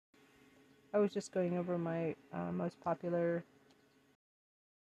I was just going over my most popular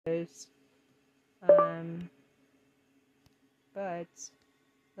videos. But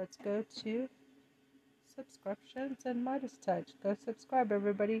let's go to subscriptions and Meidastouch. Go subscribe,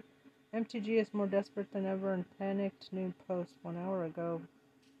 everybody. MTG is more desperate than ever and panicked. New post 1 hour ago.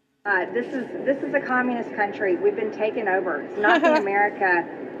 This is a communist country. We've been taken over. It's not the America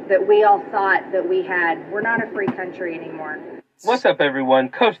that we all thought that we had. We're not a free country anymore. What's up, everyone?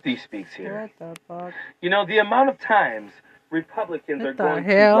 Coach D speaks here. What the fuck? You know, the amount of times Republicans are going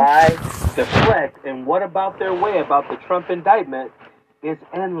to lie, deflect, and what about their way about the Trump indictment is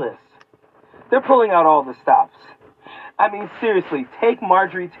endless. They're pulling out all the stops. I mean, seriously, take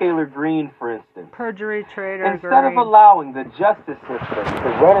Marjorie Taylor Greene, for instance. Perjury trader Instead of allowing the justice system to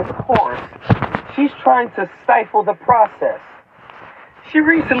run its course, she's trying to stifle the process. She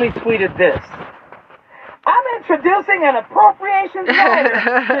recently tweeted this: "I'm introducing an appropriations rider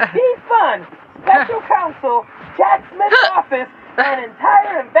to defund special counsel Jack Smith's office and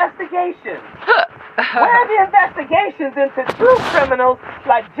entire investigation. Where are the investigations into true criminals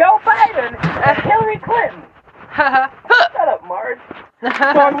like Joe Biden and Hillary Clinton?" Shut up, Marge.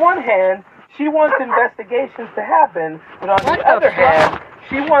 So on one hand, she wants investigations to happen, but on the other hand,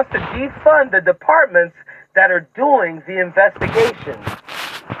 she wants to defund the departments that are doing the investigations.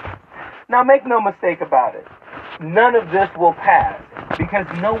 Now make no mistake about it. None of this will pass because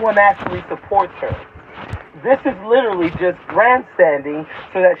no one actually supports her. This is literally just grandstanding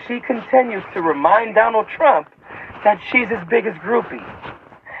so that she continues to remind Donald Trump that she's his biggest groupie.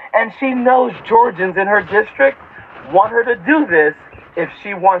 And she knows Georgians in her district want her to do this if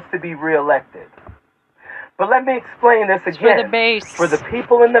she wants to be reelected. But let me explain this again for the base. For the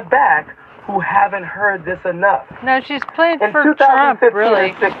people in the back who haven't heard this enough. No, she's playing for Trump, Trump,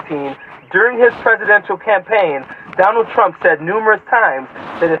 really. In 2015 and 16, during his presidential campaign, Donald Trump said numerous times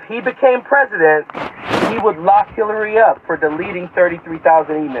that if he became president, he would lock Hillary up for deleting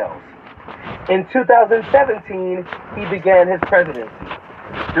 33,000 emails. In 2017, he began his presidency.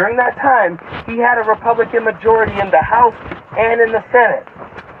 During that time, he had a Republican majority in the House and in the Senate.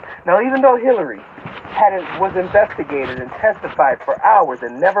 Now, even though Hillary was investigated and testified for hours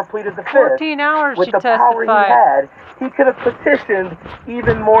and never pleaded the fifth, 14 hours with she the power testified. he had, he could have petitioned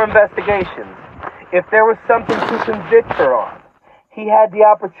even more investigations if there was something to convict her on. He had the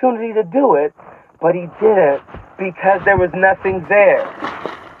opportunity to do it, but he didn't because there was nothing there.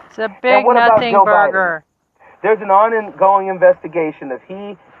 It's a big nothing burger. Biden? There's an ongoing investigation of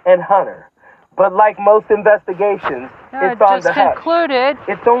he and Hunter. But like most investigations, it's on the hush. Concluded.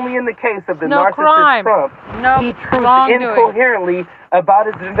 It's only in the case of the narcissist crime. Trump he truths incoherently about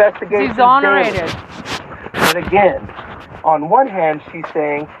his investigations. He's exonerated. But again, on one hand, she's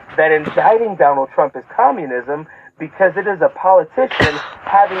saying that indicting Donald Trump is communism because it is a politician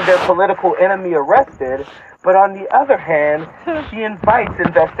having their political enemy arrested. But on the other hand, she invites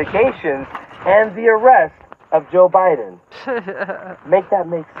investigations and the arrest of Joe Biden. Make that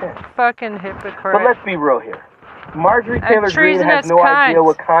make sense. Fucking hypocrite. But let's be real here. Marjorie Taylor Greene has no idea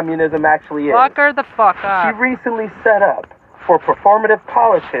what communism actually is. Fuck her the fuck up. She recently set up for performative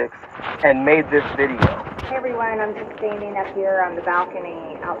politics and made this video. Hey everyone, I'm just standing up here on the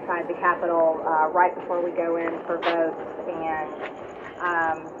balcony outside the Capitol right before we go in for votes, and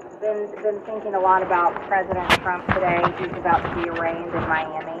been thinking a lot about President Trump today. He's about to be arraigned in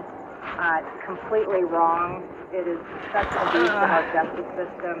Miami. It's completely wrong. It is such an abuse of our justice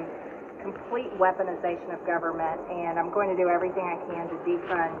system, complete weaponization of government, and I'm going to do everything I can to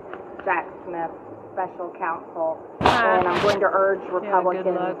defund Jack Smith, special counsel, and I'm going to urge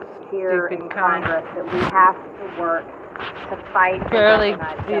Republicans here in Congress that we have to work to fight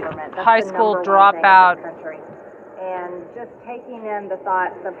weaponized government. That's high the school number one thing in dropout. this country. And just taking in the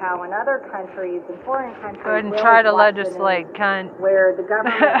thoughts of how in other countries, in foreign countries, go ahead and try to legislate, cunt. Where the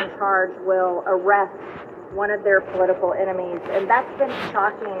government in charge will arrest one of their political enemies, and that's been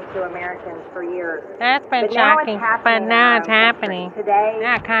shocking to Americans for years. That's been shocking, but now it's happening. Today,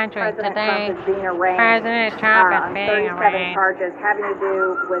 our country, President Trump is being arraigned President Trump is on being 37 arraigned. charges having to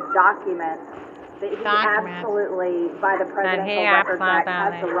do with documents that he absolutely, by the Presidential Records Act,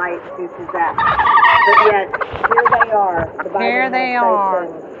 has the right to possess. But yet, here they are, the Biden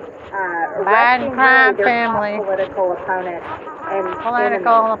administration, arresting their top political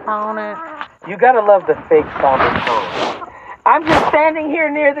opponent. You gotta love the fake somber tone. I'm just standing here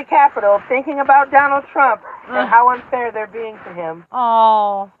near the Capitol thinking about Donald Trump and how unfair they're being to him.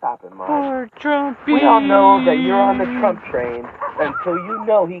 Oh, stop it, Mark. Poor Trumpy. We all know that you're on the Trump train until you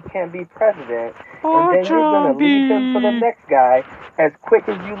know he can't be president, and then you're gonna leave him for the next guy as quick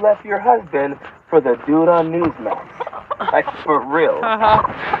as you left your husband for the dude on Newsmax. Like, for real.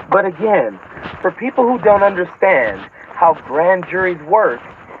 But again, for people who don't understand how grand juries work,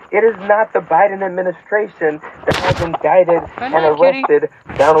 it is not the Biden administration that has indicted and arrested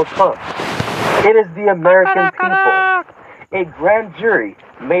Donald Trump. It is the American people. A grand jury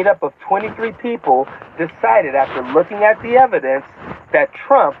made up of 23 people decided after looking at the evidence that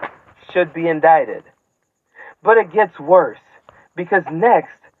Trump should be indicted. But it gets worse, because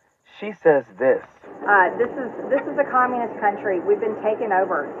next she says this. This is a communist country. We've been taken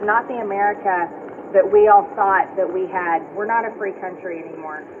over. It's not the America that we all thought that we had. We're not a free country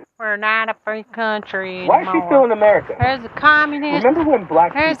anymore. We're not a free country anymore. Why is she still in America? There's a communist. Remember when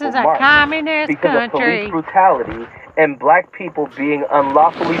black people marched because of police brutality and black people being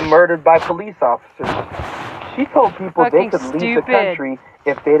unlawfully murdered by police officers? She told people they could leave the country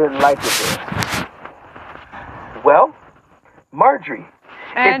if they didn't like it there. Well, Marjorie,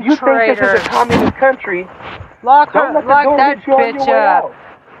 if you think this is a communist country, lock that bitch up.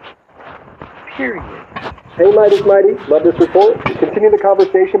 Period. Hey, Midas Mighty, love this report? Continue the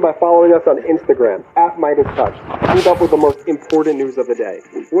conversation by following us on Instagram, @Meidastouch. Keep up with the most important news of the day.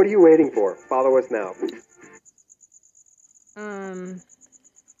 What are you waiting for? Follow us now.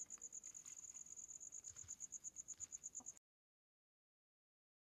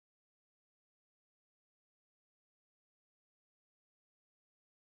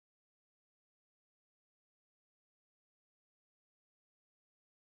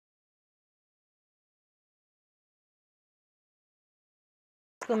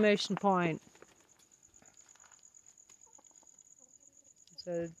 Exclamation point.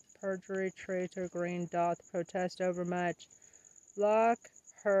 So perjury, traitor, green dot, protest overmuch. Lock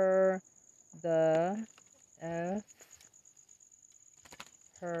her the F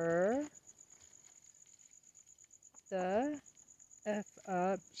her the F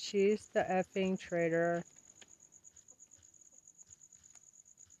up. She's the effing traitor.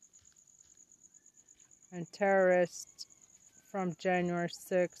 And terrorist from January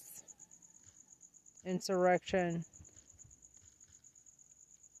 6th insurrection.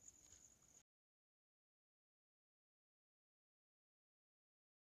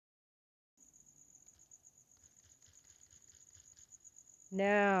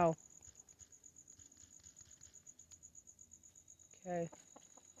 Now. Okay.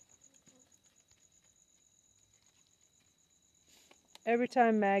 Every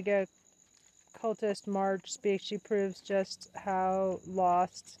time MAGA cultist Marge speaks, she proves just how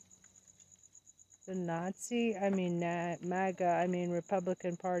lost the MAGA,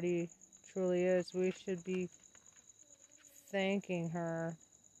 Republican Party truly is. We should be thanking her.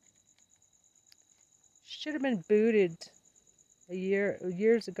 She should have been booted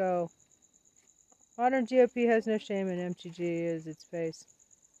years ago. Modern GOP has no shame, and MTG is its face.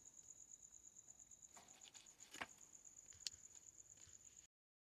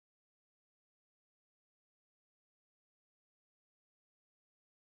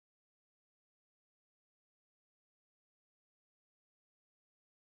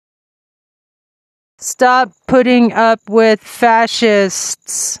 Stop putting up with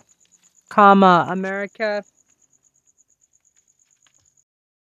fascists, America.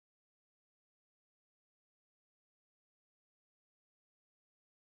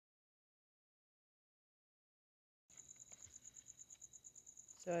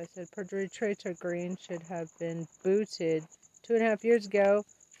 So I said perjury, traitor, green should have been booted 2.5 years ago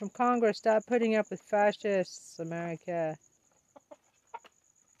from Congress. Stop putting up with fascists, America.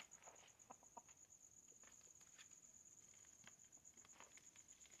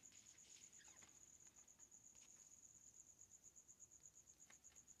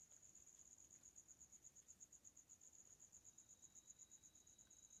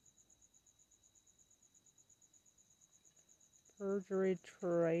 Perjury,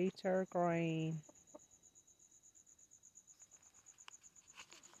 traitor, green.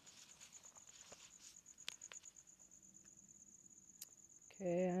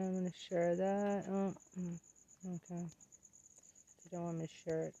 Okay, I'm going to share that. Okay. You don't want me to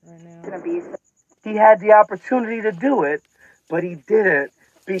share it right now. He had the opportunity to do it, but he didn't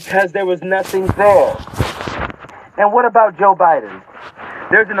because there was nothing there. And what about Joe Biden?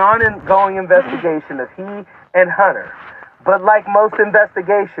 There's an ongoing investigation of he and Hunter. But like most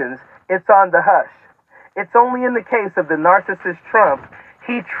investigations, it's on the hush. It's only in the case of the narcissist Trump,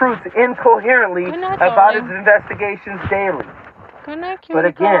 he truths incoherently about his investigations daily. But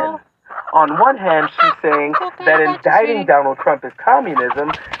again, on one hand, she's saying that indicting Donald Trump is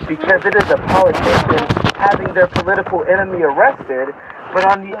communism because it is a politician having their political enemy arrested. But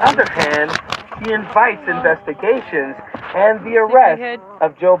on the other hand, she invites investigations and the arrest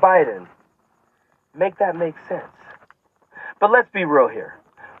of Joe Biden. Make that make sense. But let's be real here.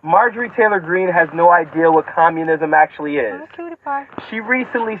 Marjorie Taylor Greene has no idea what communism actually is. She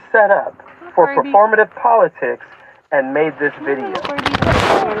recently set up for performative politics and made this video.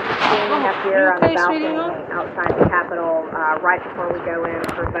 Standing up here on the balcony outside the Capitol right before we go in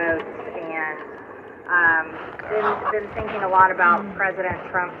for votes, and been thinking a lot about President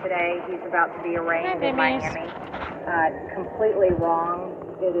Trump today. He's about to be arraigned in Miami. Completely wrong.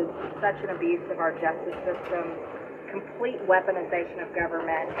 It is such an abuse of our justice system, complete weaponization of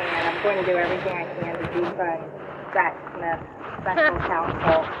government, and I'm going to do everything I can to defund Jack Smith, special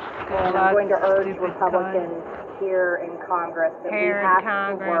counsel, and I'm going to urge Republicans here in Congress that we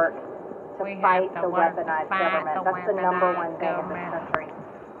have to work to fight the weaponized government. That's the number one thing in this country.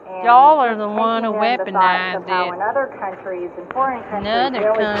 Y'all are the one who weaponized it. In other countries, in foreign countries, we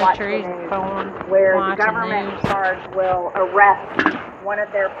always watch the news where the government in charge will arrest one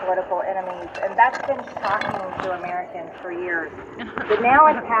of their political enemies, and that's been shocking to Americans for years. But now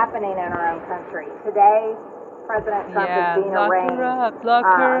it's happening in our own country. Today, President Trump is being arraigned on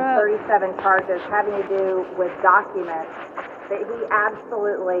 37 charges having to do with documents that he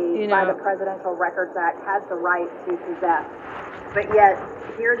absolutely, by the Presidential Records Act, has the right to possess. But yet,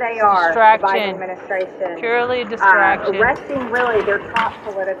 here they are, the Biden administration, purely distraction, arresting really their top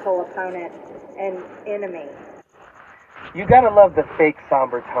political opponent and enemy. You gotta love the fake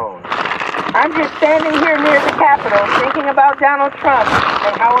somber tone. I'm just standing here near the Capitol thinking about Donald Trump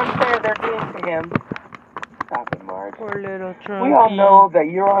and how unfair they're being to him. Stop it, Marge. Poor little Trump. We all know that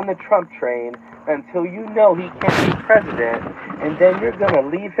you're on the Trump train until you know he can't be president, and then you're gonna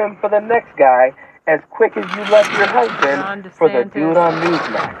leave him for the next guy as quick as you left your husband for the dude on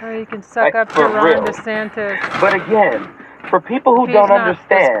Newsmax. Or you can suck up to Ron DeSantis. But again, for people who don't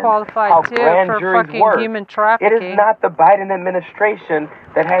understand how grand juries work, it is not the Biden administration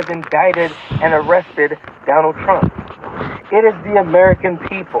that has indicted and arrested Donald Trump. It is the American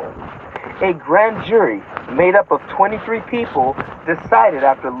people. A grand jury made up of 23 people decided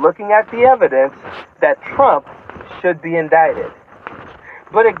after looking at the evidence that Trump should be indicted.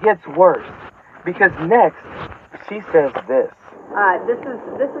 But it gets worse, because next she says this.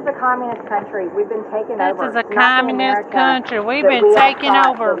 This is a communist country. We've been taken over. This is a communist country. We've been taken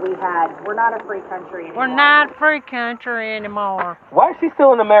over. We're not a free country anymore. We're not a free country anymore. Why is she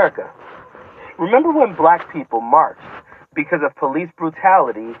still in America? Remember when black people marched because of police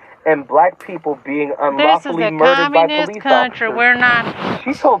brutality and black people being unlawfully murdered by police country. officers? We're not.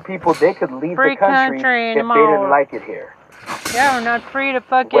 She told people they could leave the country if they didn't like it here. Yeah, we're not free to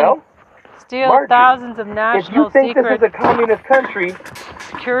fucking steal thousands of national secrets. If you think this is a communist country,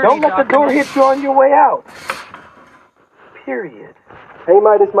 don't let the door hit you on your way out. Period. Hey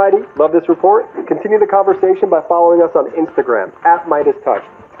Midas Mighty, love this report? Continue the conversation by following us on Instagram, @Meidastouch.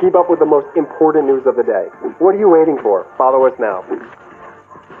 Keep up with the most important news of the day. What are you waiting for? Follow us now.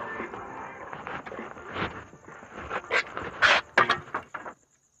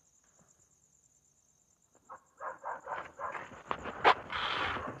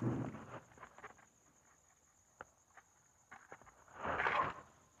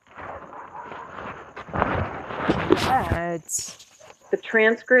 The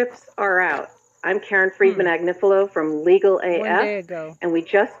transcripts are out. I'm Karen Friedman Agnifilo from Legal AF, and we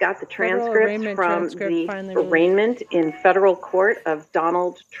just got the transcripts from the arraignment in federal court of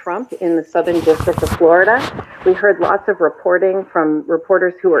Donald Trump in the Southern District of Florida. We heard lots of reporting from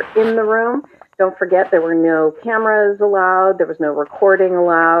reporters who were in the room. Don't forget, there were no cameras allowed. There was no recording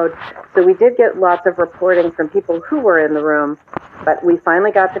allowed. So we did get lots of reporting from people who were in the room, but we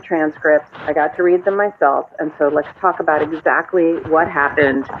finally got the transcripts. I got to read them myself. And so let's talk about exactly what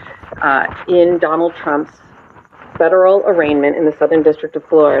happened in Donald Trump's federal arraignment in the Southern District of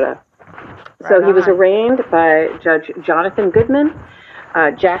Florida. So he was arraigned by Judge Jonathan Goodman.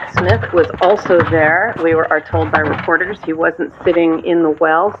 Jack Smith was also there. We are told by reporters he wasn't sitting in the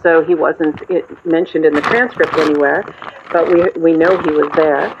well, so he wasn't mentioned in the transcript anywhere, but we know he was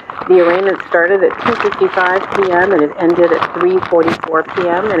there. The arraignment started at 2:55 p.m. and it ended at 3:44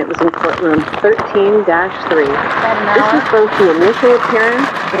 p.m., and it was in courtroom 13-3. This was both the initial appearance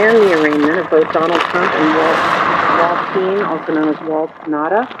and the arraignment of both Donald Trump and Walt Keene, also known as Walt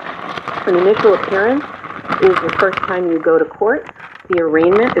Nada. An initial appearance is the first time you go to court. The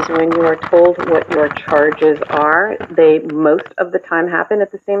arraignment is when you are told what your charges are. They most of the time happen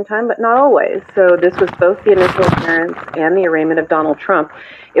at the same time, but not always. So this was both the initial appearance and the arraignment of Donald Trump.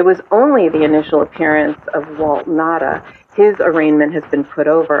 It was only the initial appearance of Walt Nada. His arraignment has been put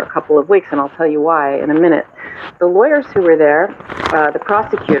over a couple of weeks, and I'll tell you why in a minute. The lawyers who were there, the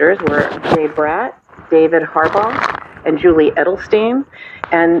prosecutors, were Jay Bratt, David Harbaugh, and Julie Edelstein.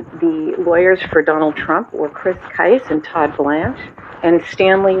 And the lawyers for Donald Trump were Chris Keiss and Todd Blanche, and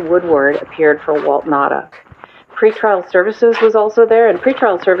Stanley Woodward appeared for Walt Nauta. Pretrial Services was also there, and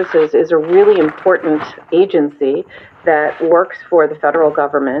Pretrial Services is a really important agency that works for the federal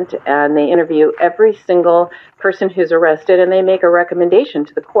government, and they interview every single person who's arrested, and they make a recommendation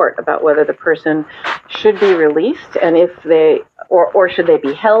to the court about whether the person should be released, and if they, or should they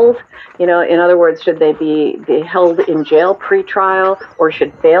be held, in other words, should they be held in jail pre-trial, or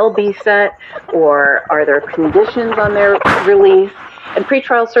should bail be set, or are there conditions on their release? And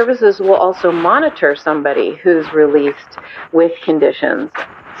pretrial services will also monitor somebody who's released with conditions.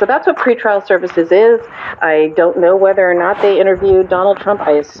 So that's what pretrial services is. I don't know whether or not they interviewed Donald Trump.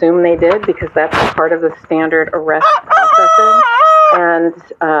 I assume they did, because that's part of the standard arrest processing.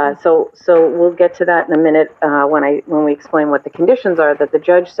 And so we'll get to that in a minute when we explain what the conditions are that the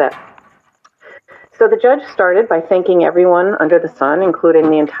judge set. So the judge started by thanking everyone under the sun,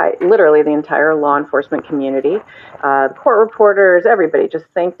 including literally the entire law enforcement community, the court reporters, everybody, just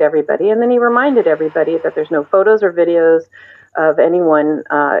thanked everybody. And then he reminded everybody that there's no photos or videos of anyone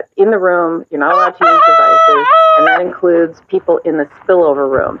in the room. You're not allowed to use devices, and that includes people in the spillover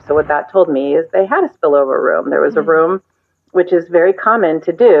room. So what that told me is they had a spillover room. There was a room, which is very common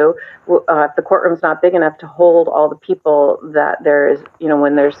to do if the courtroom's not big enough to hold all the people that there's,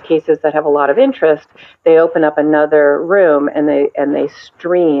 when there's cases that have a lot of interest, they open up another room and they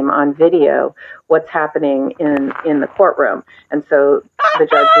stream on video what's happening in the courtroom. And so the judge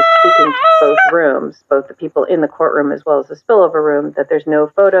was speaking to both rooms, both the people in the courtroom as well as the spillover room, that there's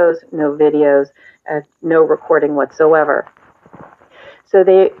no photos, no videos, no recording whatsoever. So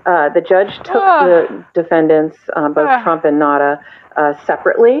the judge took the defendants, both Trump and Nauta,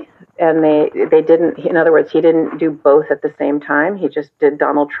 separately, and they didn't. In other words, he didn't do both at the same time. He just did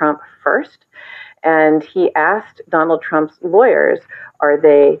Donald Trump first, and he asked Donald Trump's lawyers, are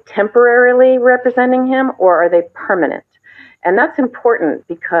they temporarily representing him or are they permanent? And that's important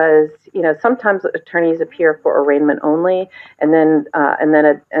because sometimes attorneys appear for arraignment only, and then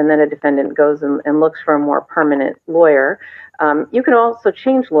a defendant goes and looks for a more permanent lawyer. You can also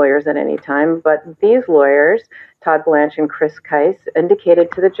change lawyers at any time, but these lawyers, Todd Blanche and Chris Keiss,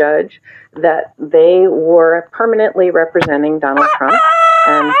 indicated to the judge that they were permanently representing Donald Trump.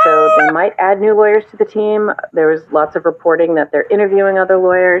 And so they might add new lawyers to the team. There was lots of reporting that they're interviewing other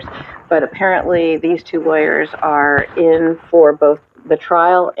lawyers, but apparently these two lawyers are in for both the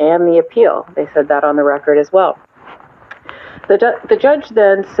trial and the appeal. They said that on the record as well. The judge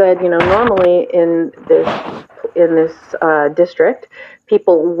then said, normally in this district,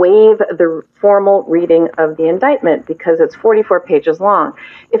 people waive the formal reading of the indictment because it's 44 pages long.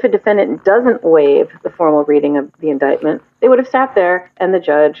 If a defendant doesn't waive the formal reading of the indictment, they would have sat there and the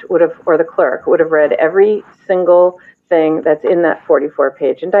judge would have, or the clerk would have read every single thing that's in that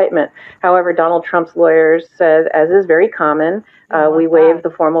 44-page indictment. However, Donald Trump's lawyers said, as is very common, we waived the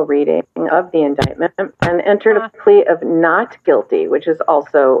formal reading of the indictment and entered a plea of not guilty, which is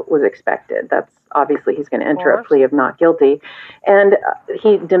also was expected. That's obviously he's going to enter a plea of not guilty. And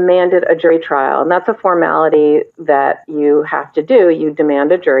he demanded a jury trial. And that's a formality that you have to do. You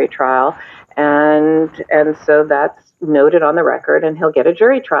demand a jury trial. And so that's noted on the record, and he'll get a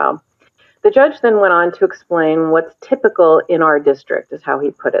jury trial. The judge then went on to explain what's typical in our district, is how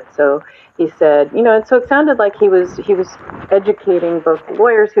he put it. So he said, so it sounded like he was educating both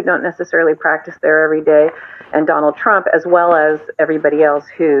lawyers who don't necessarily practice there every day and Donald Trump, as well as everybody else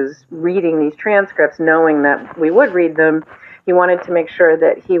who's reading these transcripts, knowing that we would read them. He wanted to make sure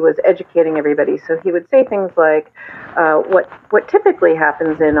that he was educating everybody. So he would say things like, what typically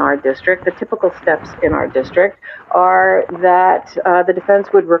happens in our district, the typical steps in our district are that the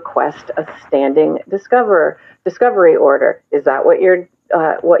defense would request a standing discovery order. Is that what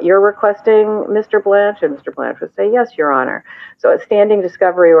you're requesting, Mr. Blanche? And Mr. Blanche would say, yes, Your Honor. So a standing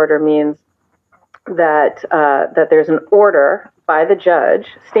discovery order means that there's an order by the judge.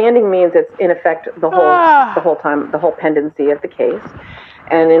 Standing means it's in effect the whole pendency of the case.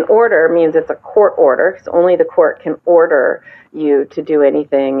 And an order means it's a court order, because only the court can order you to do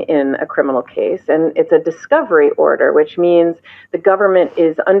anything in a criminal case. And it's a discovery order, which means the government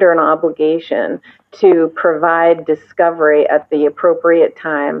is under an obligation to provide discovery at the appropriate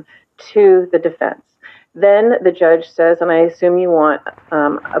time to the defense. Then the judge says, and I assume you want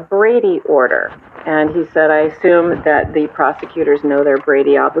a Brady order. And he said, I assume that the prosecutors know their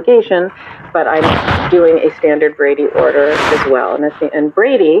Brady obligation, but I'm doing a standard Brady order as well. And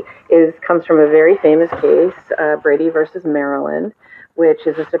Brady comes from a very famous case, Brady versus Maryland, which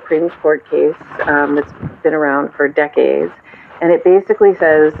is a Supreme Court case that's been around for decades. And it basically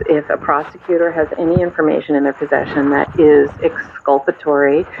says if a prosecutor has any information in their possession that is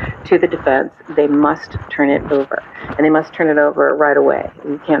exculpatory to the defense, they must turn it over. And they must turn it over right away.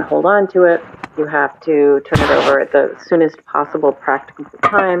 You can't hold on to it. You have to turn it over at the soonest possible practicable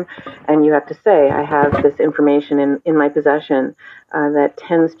time. And you have to say, I have this information in my possession that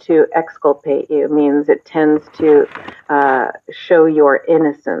tends to exculpate you. It means it tends to show your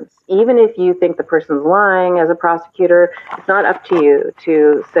innocence. Even if you think the person's lying as a prosecutor, it's not up to you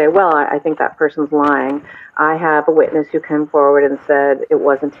to say, well, I think that person's lying. I have a witness who came forward and said it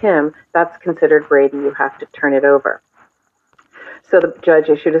wasn't him. That's considered Brady. You have to turn it over. So the judge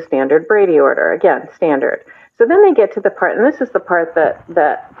issued a standard Brady order. Again, standard. So then they get to the part, and this is the part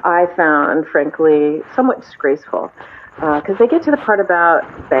that I found, frankly, somewhat disgraceful. Because they get to the part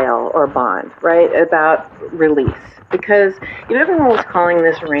about bail or bond, right? About release. Because, everyone was calling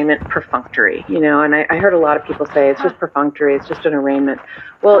this arraignment perfunctory, and I heard a lot of people say it's just perfunctory, it's just an arraignment.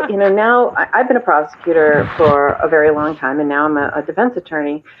 Well, now I've been a prosecutor for a very long time, and now I'm a defense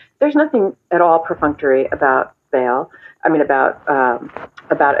attorney. There's nothing at all perfunctory about bail.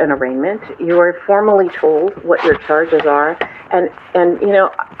 About an arraignment. You are formally told what your charges are, and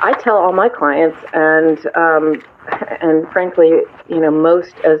I tell all my clients, and frankly,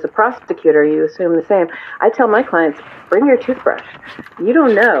 most as a prosecutor, you assume the same. I tell my clients, bring your toothbrush. You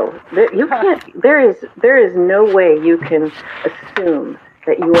don't know. You can't. There is no way you can assume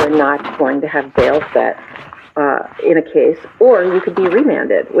that you are not going to have bail set in a case, or you could be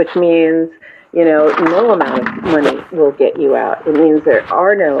remanded, which means no amount of money will get you out. It means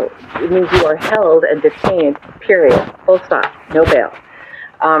it means you are held and detained, period, full stop, no bail.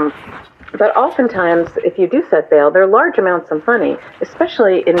 But oftentimes, if you do set bail, there are large amounts of money,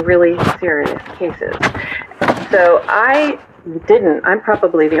 especially in really serious cases. So I'm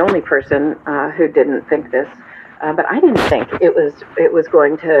probably the only person who didn't think this, but I didn't think it was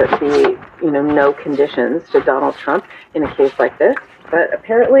going to be, no conditions to Donald Trump in a case like this. But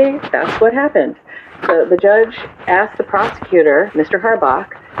apparently, that's what happened. So the judge asked the prosecutor, Mr. Harbach,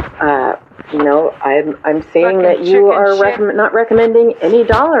 I'm saying that you are not recommending any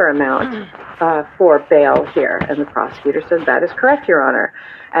dollar amount for bail here. And the prosecutor said, that is correct, Your Honor.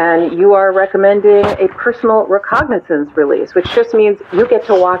 And you are recommending a personal recognizance release, which just means you get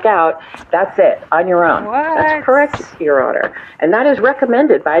to walk out. That's it, on your own. What? That's correct, Your Honor. And that is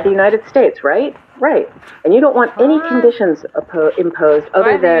recommended by the United States, right? Right. And you don't want any conditions imposed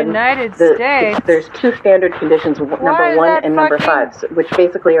other than the United States. There's two standard conditions, number 1 and number 5, which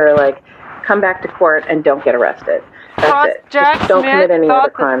basically are like, come back to court and don't get arrested. That's it. Just don't commit any other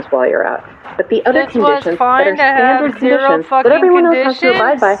crimes while you're out. But the other conditions that are standard conditions that everyone else has to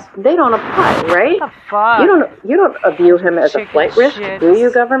abide by, they don't apply, right? What the fuck? You don't view him as a flight risk, do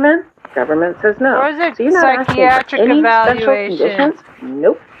you, government? Government says no. Or is it so you're not asking for any special conditions?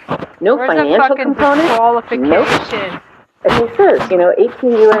 Nope. No financial component? Nope. And he says,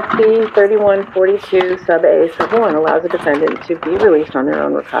 18 U.S.C. 3142 sub A sub 1 allows a defendant to be released on their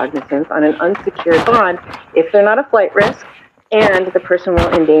own recognizance on an unsecured bond if they're not a flight risk and the person will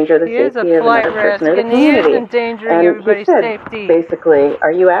endanger the safety of another person or the community. He is endangering everybody's safety. Basically,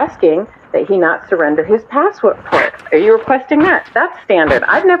 are you asking that he not surrender his passport? Are you requesting that? That's standard.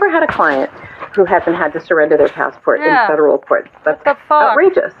 I've never had a client who hasn't had to surrender their passport in federal court. That's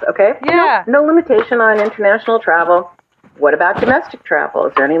outrageous, okay? Yeah. No limitation on international travel. What about domestic travel?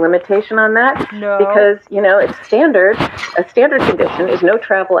 Is there any limitation on that? No. Because, it's standard. A standard condition is no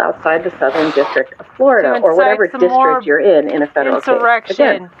travel outside the Southern District of Florida or whatever district you're in a federal case.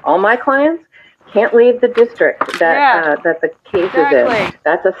 Again, all my clients can't leave the district that the case is in.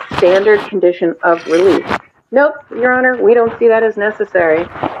 That's a standard condition of release. Nope, Your Honor, we don't see that as necessary.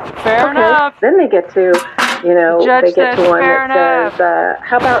 Fair enough. Then they get to, Judge they get to one that says,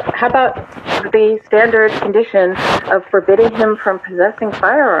 how about the standard condition of forbidding him from possessing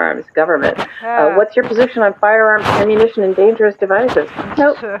firearms, government? What's your position on firearms, ammunition, and dangerous devices?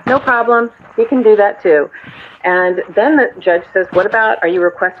 Nope, no problem. He can do that too. And then the judge says, are you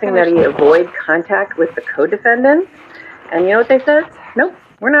requesting that he avoid contact with the co-defendant? And you know what they said? Nope.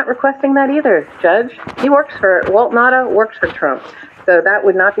 We're not requesting that either, Judge. Walt Nauta works for Trump, so that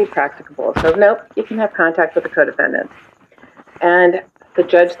would not be practicable. So nope, you can have contact with the co-defendant. And the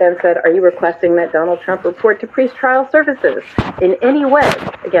judge then said, are you requesting that Donald Trump report to pretrial services in any way?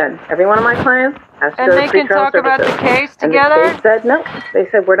 Again, every one of my clients has to go to pretrial services. And they can talk about the case together? And they said no. They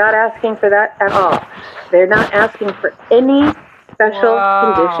said, we're not asking for that at all. They're not asking for any special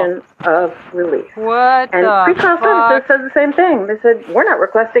condition of release. What and pretrial services said the same thing. They said, we're not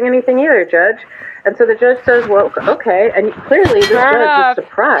requesting anything either, Judge. And so the judge says, well, okay. And clearly this judge is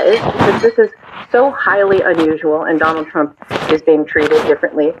surprised because this is so highly unusual, and Donald Trump is being treated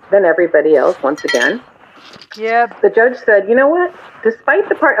differently than everybody else once again. Yep. The judge said, you know what? Despite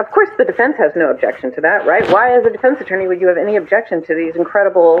the part, of course, the defense has no objection to that, right? Why, as a defense attorney, would you have any objection to these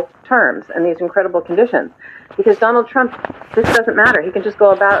incredible terms and these incredible conditions? Because Donald Trump, this doesn't matter. He can just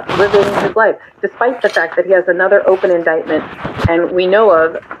go about living his life, despite the fact that he has another open indictment, and we know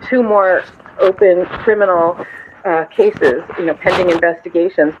of 2 more open criminal cases, pending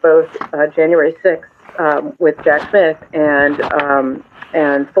investigations, both January 6th with Jack Smith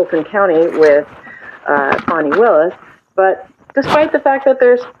and Fulton County with Bonnie Willis. But despite the fact that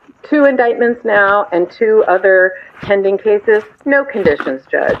there's 2 indictments now and 2 other pending cases, no conditions,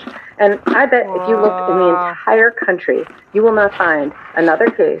 Judge. And I bet if you look in the entire country, you will not find another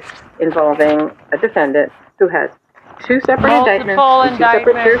case involving a defendant who has 2 separate indictments, 2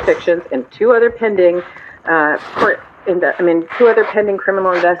 separate jurisdictions, and 2 other pending 2 other pending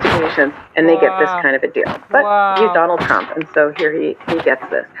criminal investigations, and they get this kind of a deal. But he's Donald Trump, and so here he gets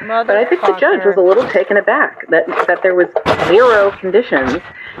this. But I think the judge was a little taken aback that there was 0 conditions,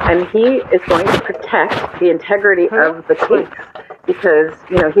 and he is going to protect the integrity of the case because,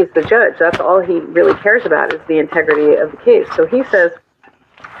 he's the judge. That's all he really cares about is the integrity of the case. So he says,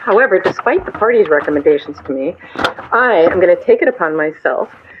 however, despite the party's recommendations to me, I am going to take it upon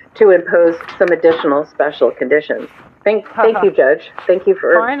myself to impose some additional special conditions. Thank you, Judge. Thank you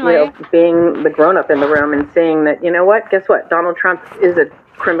for being the grown-up in the room and saying that, guess what? Donald Trump is a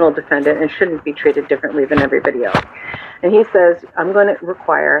criminal defendant and shouldn't be treated differently than everybody else. And he says, I'm going to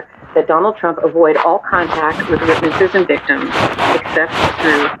require that Donald Trump avoid all contact with witnesses and victims except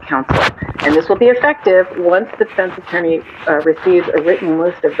through counsel. And this will be effective once the defense attorney receives a written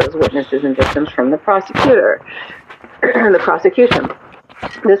list of those witnesses and victims from the prosecutor, the prosecution.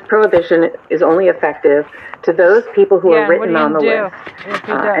 This prohibition is only effective to those people who are written on the list.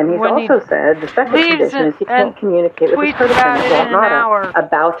 And he's also said the second condition is he can't communicate with his person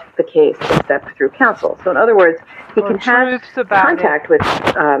about the case except through counsel. So in other words, he can have contact with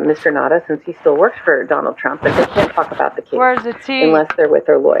Mr. Nada since he still works for Donald Trump, but they can't talk about the case unless they're with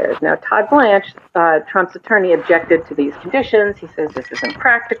their lawyers. Now, Todd Blanche, Trump's attorney, objected to these conditions. He says this isn't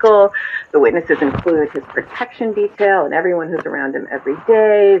practical. The witnesses include his protection detail and everyone who's around him every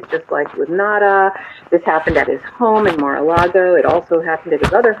day, just like with Nada. This happened at his home in Mar-a-Lago. It also happened at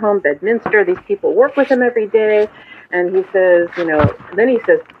his other home, Bedminster. These people work with him every day. And he says, then he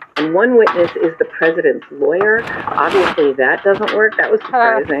says, and one witness is the president's lawyer. Obviously, that doesn't work. That was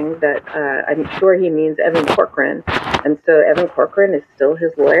surprising. That I'm sure he means Evan Corcoran. And so Evan Corcoran is still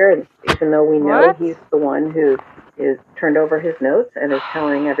his lawyer, and even though we know he's the one who is turned over his notes and is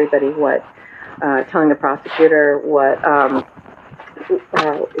telling everybody telling the prosecutor what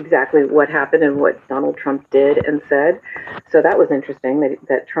exactly what happened and what Donald Trump did and said. So that was interesting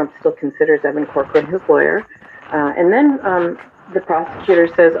that Trump still considers Evan Corcoran his lawyer. And then the prosecutor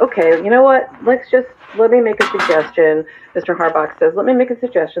says, okay, you know what? Let me make a suggestion. Mr. Harbach says, let me make a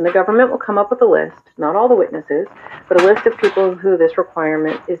suggestion. The government will come up with a list, not all the witnesses, but a list of people who this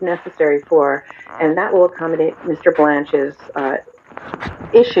requirement is necessary for, and that will accommodate Mr. Blanche's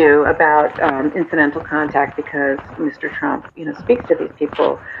issue about incidental contact because Mr. Trump, speaks to these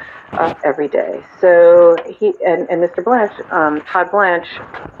people every day. So he and Mr. Blanche, Todd Blanche,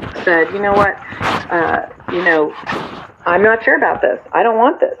 said, you know what, I'm not sure about this. I don't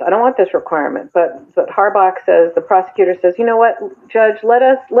want this. I don't want this requirement. But Harbach says, the prosecutor says, you know what, Judge,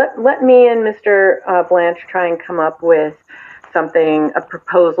 let me and Mr. Blanche try and come up with a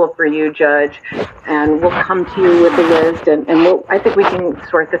proposal for you, Judge, and we'll come to you with a list, and I think we can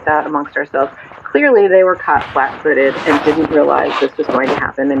sort this out amongst ourselves. Clearly, they were caught flat-footed and didn't realize this was going to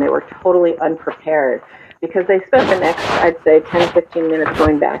happen, and they were totally unprepared because they spent the next, I'd say, 10, 15 minutes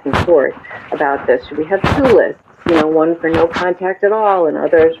going back and forth about this. Should we have 2 lists? One for no contact at all, and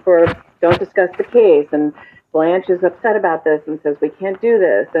others for don't discuss the case, and Blanche is upset about this and says we can't do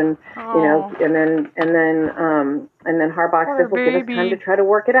this, and and then Harbach says, "Well, give us time to try to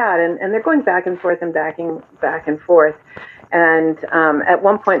work it out," and they're going back and forth and back and forth, and at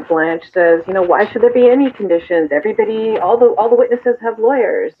one point Blanche says, why should there be any conditions? Everybody, all the witnesses have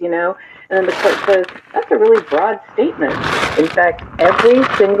lawyers, and then the court says that's a really broad statement. In fact, every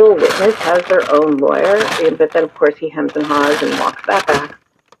single witness has their own lawyer, but then of course he hems and haws and walks that back,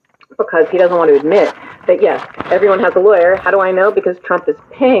 because he doesn't want to admit that, yes, everyone has a lawyer. How do I know? Because Trump is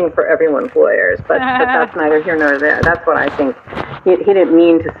paying for everyone's lawyers. But that's neither here nor there. That's what I think. He didn't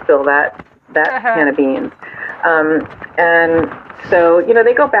mean to spill that can of beans. And So,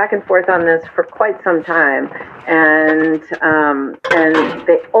 they go back and forth on this for quite some time, and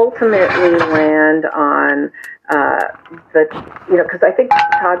they ultimately land on because I think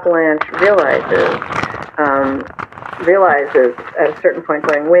Todd Blanche realizes at a certain point,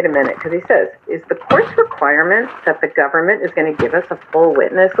 going, wait a minute, because he says, is the court's requirement that the government is going to give us a full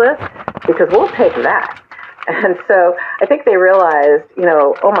witness list? Because we'll take that. And so I think they realized,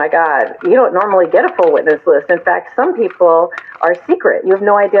 oh my God, you don't normally get a full witness list. In fact, some people are secret. You have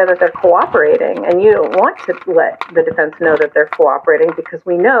no idea that they're cooperating, and you don't want to let the defense know that they're cooperating, because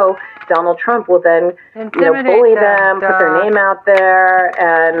we know Donald Trump will then, bully them, put their name out there,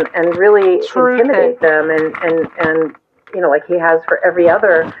 and really intimidate them, and like he has for every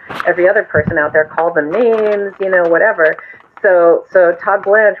other person out there, call them names, whatever. So Todd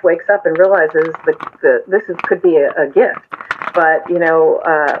Blanche wakes up and realizes that this could be a gift, but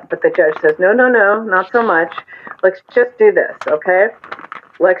but the judge says no, not so much. Let's just do this, okay?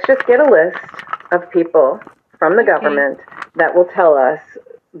 Let's just get a list of people from the government that will tell us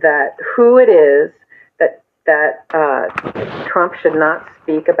that who it is that Trump should not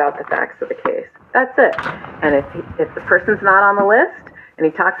speak about the facts of the case. That's it. And if the person's not on the list and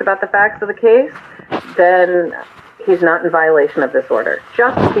he talks about the facts of the case, then he's not in violation of this order.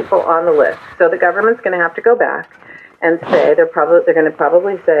 Just people on the list. So the government's going to have to go back and say, they're going to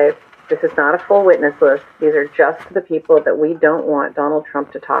probably say, this is not a full witness list. These are just the people that we don't want Donald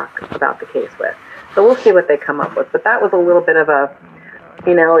Trump to talk about the case with. So we'll see what they come up with. But that was a little bit of a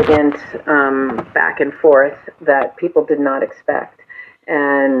inelegant back and forth that people did not expect.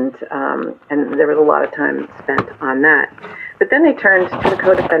 And there was a lot of time spent on that. But then they turned to the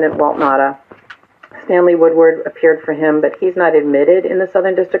co-defendant, Walt Nauta. Stanley Woodward appeared for him, but he's not admitted in the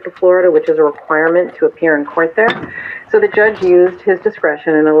Southern District of Florida, which is a requirement to appear in court there. So the judge used his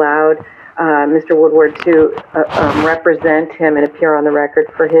discretion and allowed Mr. Woodward to represent him and appear on the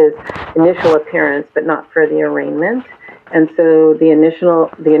record for his initial appearance, but not for the arraignment. And so the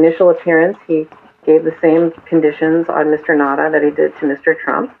initial appearance, he gave the same conditions on Mr. Nauta that he did to Mr.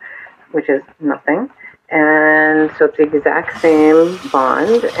 Trump, which is nothing. And so it's the exact same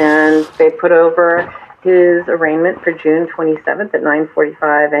bond, and they put over his arraignment for June 27th at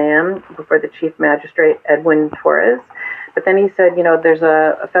 9:45 a.m. before the Chief Magistrate, Edwin Torres. But then he said, there's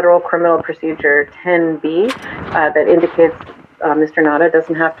a federal criminal procedure 10B that indicates Mr. Nauta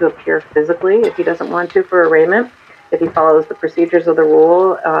doesn't have to appear physically if he doesn't want to for arraignment, if he follows the procedures of the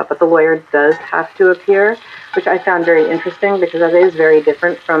rule, but the lawyer does have to appear, which I found very interesting because that is very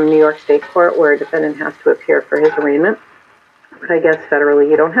different from New York State Court, where a defendant has to appear for his arraignment. But I guess federally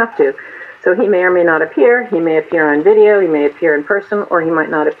you don't have to. So he may or may not appear. He may appear on video, he may appear in person, or he might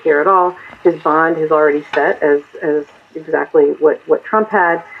not appear at all. His bond is already set as exactly what Trump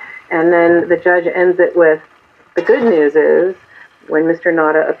had. And then the judge ends it with, the good news is, when Mr.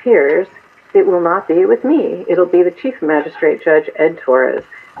 Nauta appears, it will not be with me. It'll be the Chief Magistrate Judge, Ed Torres.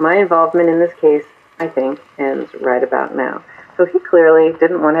 My involvement in this case, I think, ends right about now. So he clearly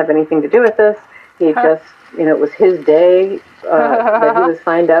didn't want to have anything to do with this. He just, it was his day that he was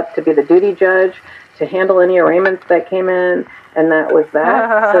signed up to be the duty judge, to handle any arraignments that came in, and that was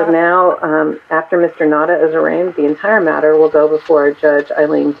that. So now, after Mr. Nauta is arraigned, the entire matter will go before Judge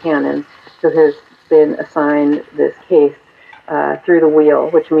Aileen Cannon, who has been assigned this case through the wheel,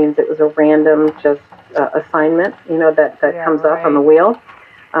 which means it was a random assignment, that comes up on the wheel.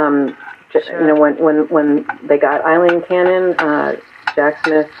 Sure. When they got Aileen Cannon, Jack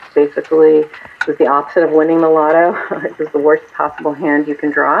Smith basically was the opposite of winning the lotto. It was the worst possible hand you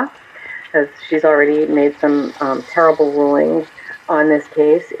can draw, because she's already made some terrible rulings on this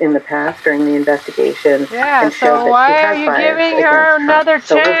case in the past during the investigation. Yeah, so why are you giving her another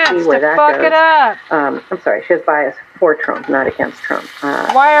chance to fuck it up? I'm sorry, she has bias for Trump, not against Trump.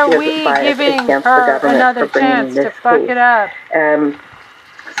 Why are we giving her another chance to fuck it up?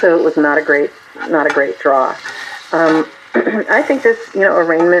 So it was not a great draw. I think this,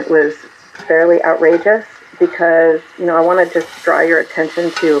 arraignment was fairly outrageous because, I want to just draw your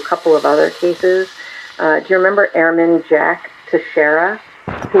attention to a couple of other cases. Do you remember Airman Jack Teixeira,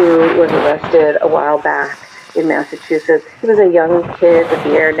 who was arrested a while back in Massachusetts? He was a young kid with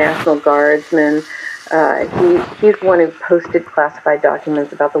the Air National Guardsman. He's the one who posted classified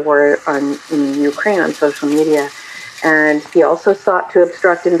documents about the war in Ukraine on social media. And he also sought to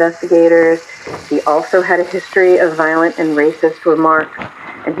obstruct investigators. He also had a history of violent and racist remarks.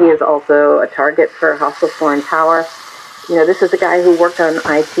 And he is also a target for hostile foreign power. This is a guy who worked on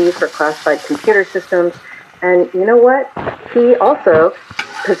IT for classified computer systems. And you know what? He also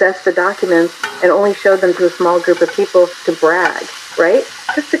possessed the documents and only showed them to a small group of people to brag, right?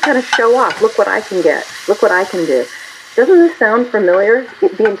 Just to kind of show off. Look what I can get. Look what I can do. Doesn't this sound familiar?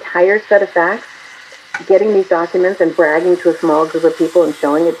 The entire set of facts, getting these documents and bragging to a small group of people and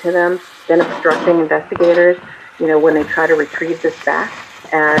showing it to them, then obstructing investigators, when they try to retrieve this back,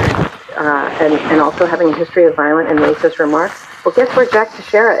 and also having a history of violent and racist remarks. Well, guess where Jack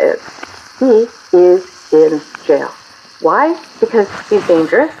Teixeira is? He is in jail. Why? Because he's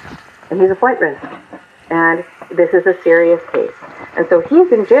dangerous and he's a flight risk. And this is a serious case. And so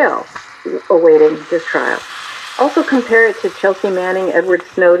he's in jail awaiting his trial. Also compare it to Chelsea Manning, Edward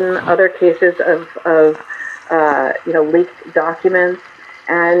Snowden, other cases of leaked documents.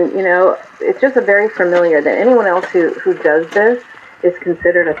 And, it's just a very familiar that anyone else who does this is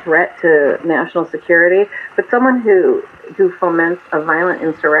considered a threat to national security. But someone who foments a violent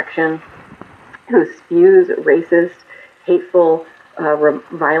insurrection, who spews racist, hateful,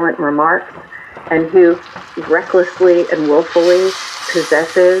 violent remarks, and who recklessly and willfully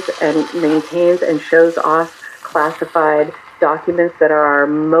possesses and maintains and shows off classified documents that are our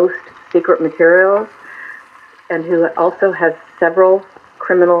most secret materials, and who also has several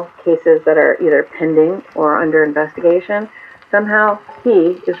criminal cases that are either pending or under investigation, somehow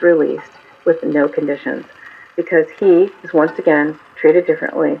he is released with no conditions because he is once again treated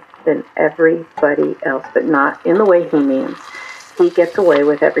differently than everybody else, but not in the way he means. He gets away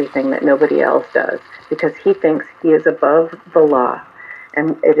with everything that nobody else does because he thinks he is above the law.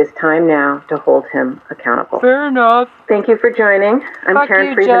 And it is time now to hold him accountable. Fair enough. Thank you for joining. I'm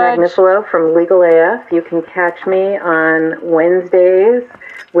Karen Friedman-Agnifilo from Legal AF. You can catch me on Wednesdays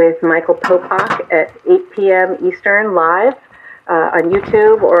with Michael Popak at 8 p.m. Eastern live on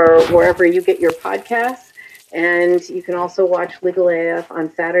YouTube or wherever you get your podcasts. And you can also watch Legal AF on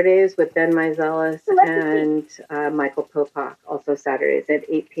Saturdays with Ben Meiselas and Michael Popak, also Saturdays at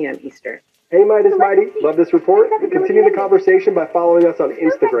 8 p.m. Eastern. Hey, Midas Mighty, love this report? Continue the conversation by following us on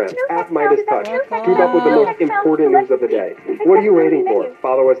Instagram, @Meidastouch. Keep up with the most important news of the day. What are you waiting for?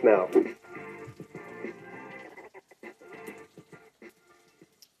 Follow us now.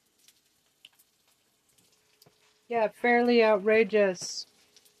 Yeah, fairly outrageous.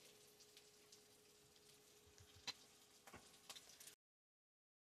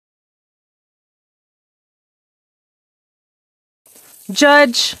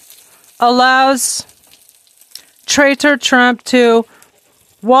 Judge allows traitor Trump to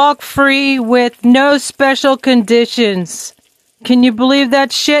walk free with no special conditions. Can you believe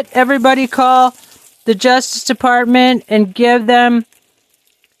that shit? Everybody call the Justice Department and give them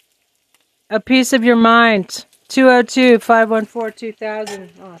a piece of your mind. 202-514-2000.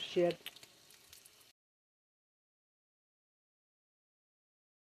 Oh, shit.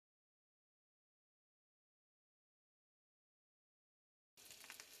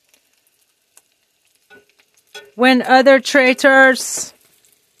 When other traitors,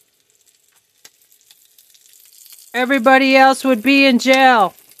 everybody else would be in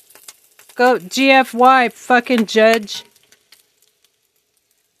jail. Go GFY, fucking judge.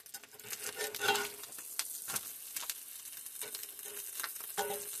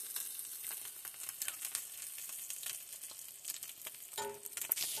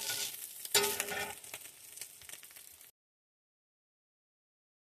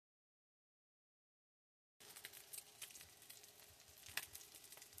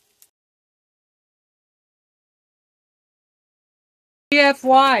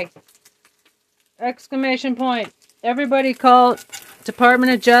 GFY! Exclamation point. Everybody call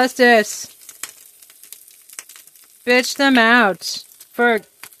Department of Justice. Bitch them out for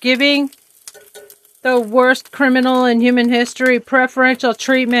giving the worst criminal in human history preferential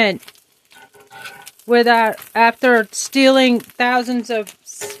treatment after stealing thousands of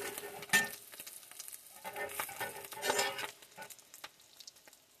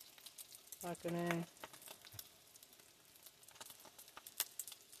fucking A.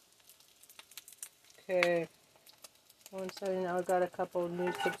 Okay. One second, I got a couple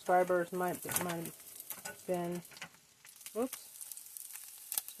new subscribers. Might have been. Whoops.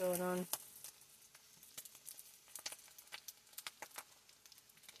 What's going on?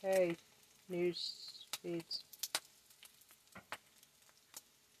 Okay. News feeds.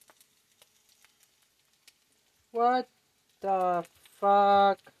 What the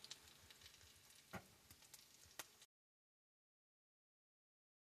fuck?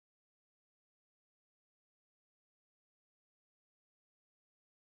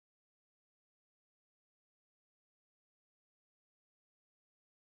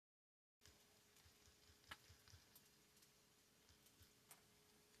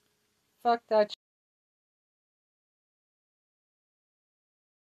 Fuck that.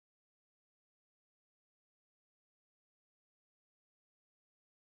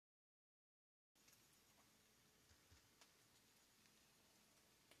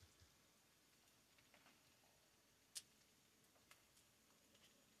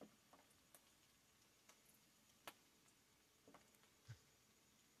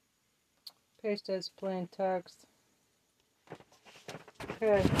 Paste as plain text.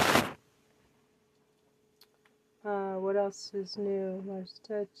 Okay. What else is new?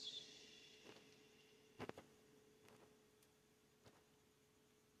 Meidastouch.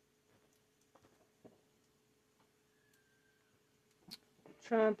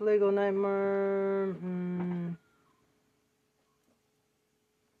 Trump legal nightmare.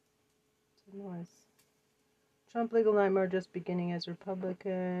 It's a noise. Trump legal nightmare just beginning as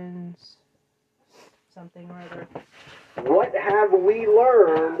Republicans. Something or other. What have we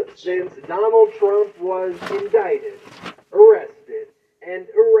learned since Donald Trump was indicted, arrested, and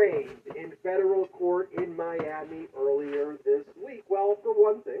arraigned in federal court in Miami earlier this week? Well, for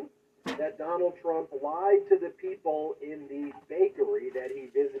one thing, that Donald Trump lied to the people in the bakery that he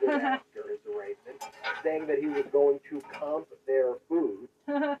visited after his arraignment, saying that he was going to comp their food.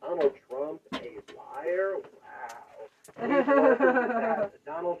 Donald Trump, a liar? Wow. We've learned that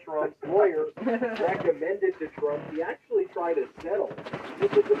Donald Trump's lawyers recommended to Trump he actually try to settle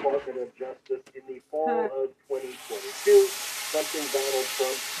with the Department of Justice in the fall of 2022, something Donald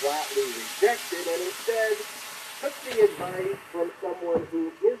Trump flatly rejected, and instead took the advice from someone who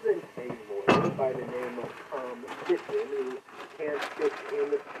isn't a lawyer by the name of Tom Kitchen, who can't fit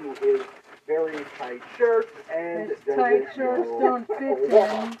into his very tight shirt and tight shirts don't fit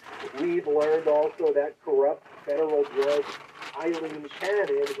in. We've learned also that corrupt federal judge Aileen,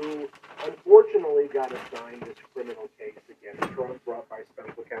 who unfortunately got assigned this criminal case against Trump brought by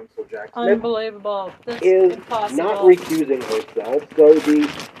special counsel Jack Smith, unbelievable. This is impossible. Not recusing herself, so the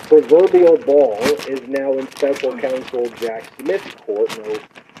proverbial ball is now in special counsel Jack Smith's court, no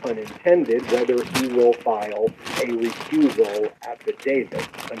pun intended, whether he will file a recusal affidavit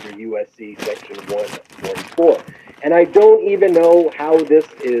under USC section 144. And I don't even know how this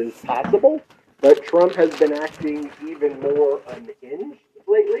is possible, but Trump has been acting even more unhinged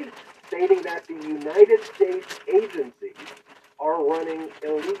lately, stating that the United States agencies are running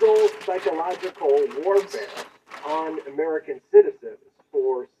illegal psychological warfare on American citizens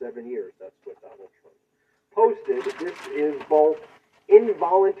for 7 years. That's what Donald Trump posted. This is both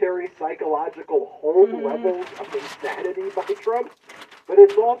involuntary psychological hold levels of insanity by Trump, but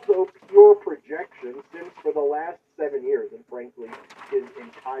it's also pure projection, since for the last 7 years, and frankly his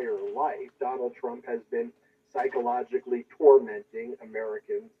entire life, Donald Trump has been psychologically tormenting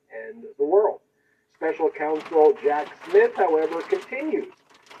Americans and the world. Special counsel Jack Smith, however, continues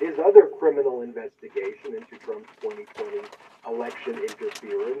his other criminal investigation into Trump's 2020 election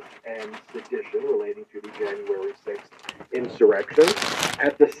interference and sedition relating to the January 6th insurrection.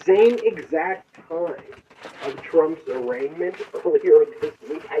 At the same exact time of Trump's arraignment earlier this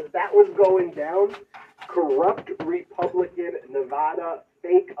week, as that was going down, corrupt Republican Nevada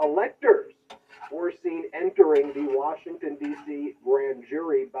fake electors were seen entering the Washington, D.C. grand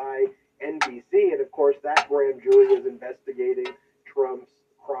jury by NBC, and of course that grand jury is investigating Trump's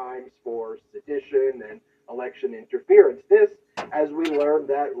crimes for sedition and election interference. This, as we learned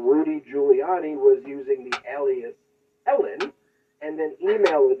that Rudy Giuliani was using the alias Helen and an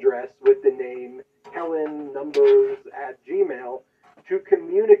email address with the name HelenNumbers@gmail to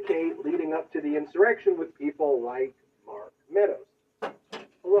communicate leading up to the insurrection with people like Mark Meadows.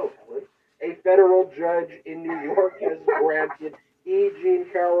 Hello, Helen. A federal judge in New York has granted E. Jean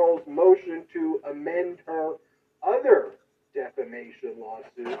Carroll's motion to amend her other defamation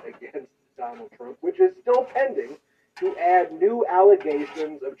lawsuit against Donald Trump, which is still pending, to add new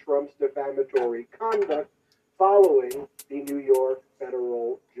allegations of Trump's defamatory conduct following the New York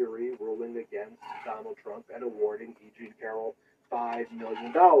federal jury ruling against Donald Trump and awarding E. Jean Carroll $5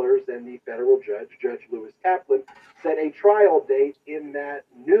 million. And the federal judge, Judge Lewis Kaplan, set a trial date in that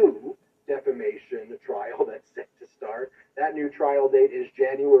new defamation trial that's set to start. That new trial date is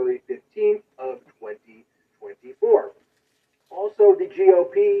January 15th of 2024. Also, the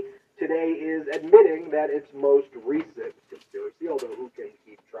GOP today is admitting that its most recent conspiracy, although who can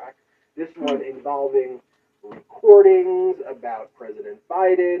keep track, this one involving recordings about President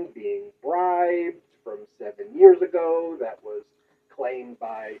Biden being bribed from 7 years ago that was claimed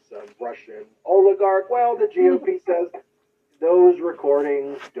by some Russian oligarch. Well, the GOP says those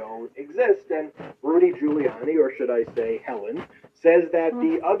recordings don't exist. And Rudy Giuliani, or should I say Helen, says that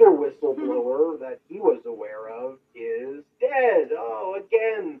the other whistleblower that he was aware of is dead. Oh,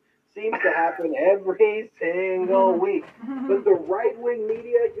 again, seems to happen every single week. But the right-wing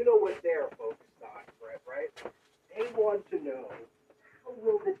media, you know what they're focused on, Brett, right? They want to know, how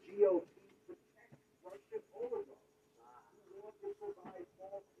will the GOP protect Russian oligarchs who want to provide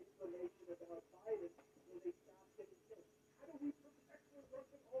false information about Biden when they stop getting killed? How do we protect the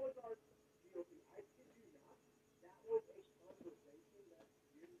Russian oligarchs? GOP, I kid you not, that was a conversation that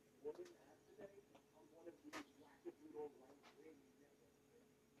Jim Jordan had today.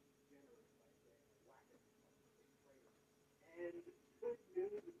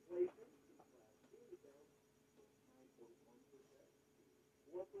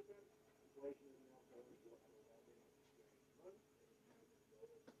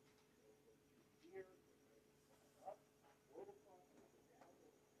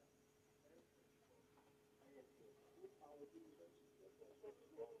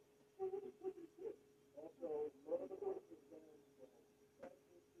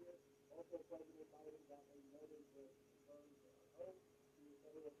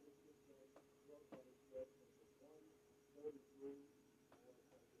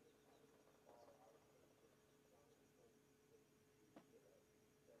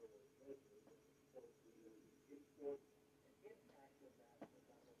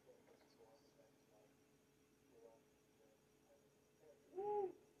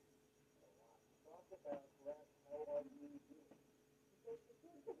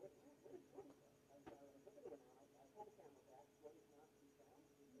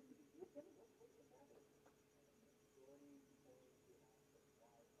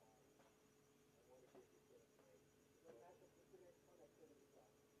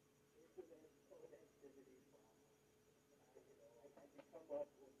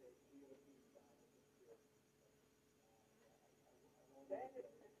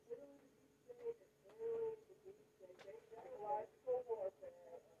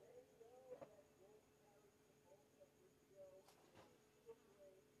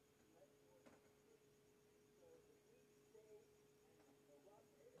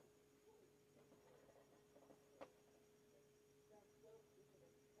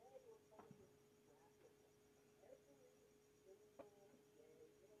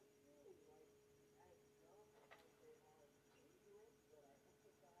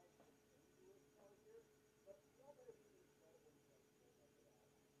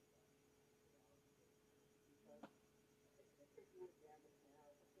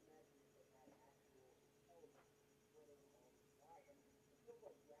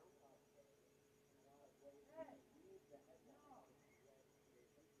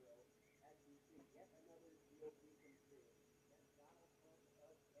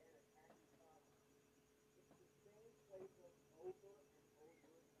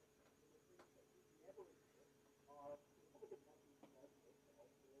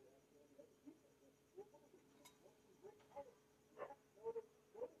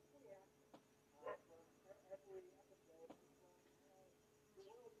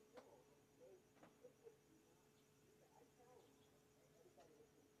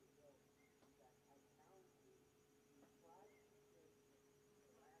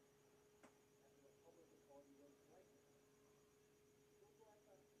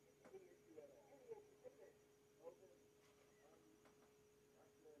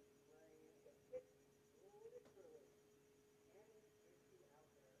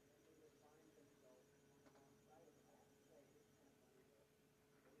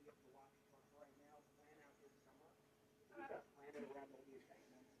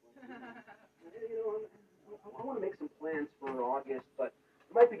 I want to make some plans for August, but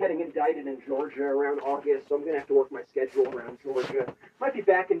I might be getting indicted in Georgia around August, so I'm going to have to work my schedule around Georgia. Might be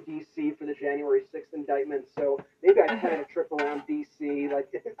back in D.C. for the January 6th indictment, so maybe I plan a trip around D.C. Like,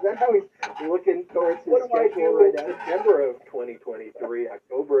 is that how he's looking towards his schedule right now? September of 2023,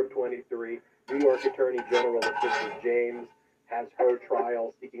 October of 23, New York Attorney General Letitia James has her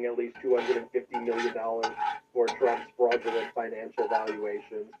trial seeking at least $250 million for Trump's fraudulent financial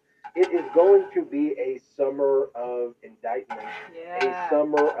valuations. It is going to be a summer of indictment, a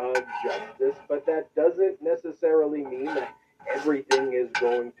summer of justice, but that doesn't necessarily mean that everything is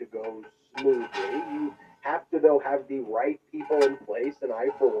going to go smoothly. You have to, though, have the right people in place, and I,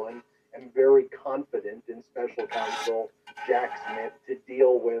 for one, am very confident in Special Counsel Jack Smith to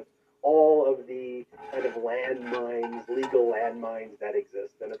deal with all of the kind of landmines, legal landmines that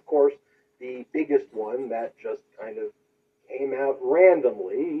exist. And of course, the biggest one that just kind of came out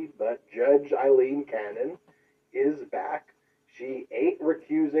randomly, but Judge Aileen Cannon is back. She ain't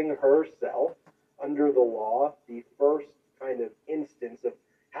recusing herself under the law. The first kind of instance of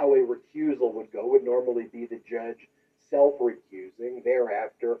how a recusal would go would normally be the judge self-recusing.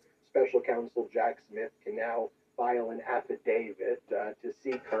 Thereafter, Special Counsel Jack Smith can now file an affidavit to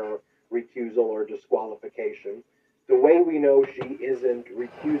seek her recusal or disqualification. The way we know she isn't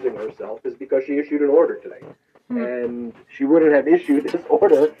recusing herself is because she issued an order today. And she wouldn't have issued this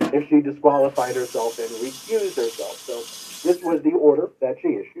order if she disqualified herself and recused herself. So this was the order that she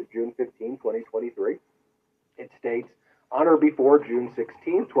issued, June 15, 2023. It states, on or before June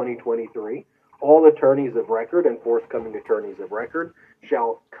 16, 2023, all attorneys of record and forthcoming attorneys of record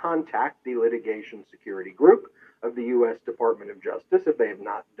shall contact the litigation security group of the U.S. Department of Justice, if they have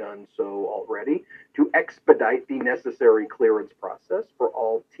not done so already, to expedite the necessary clearance process for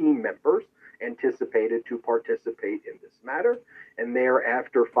all team members anticipated to participate in this matter, and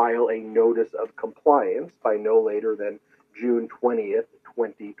thereafter file a notice of compliance by no later than June 20th,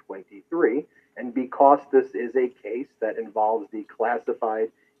 2023. And because this is a case that involves the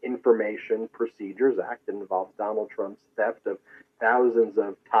Classified Information Procedures Act and involves Donald Trump's theft of thousands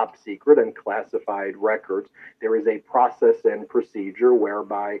of top secret and classified records, there is a process and procedure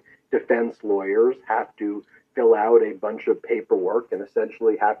whereby defense lawyers have to fill out a bunch of paperwork and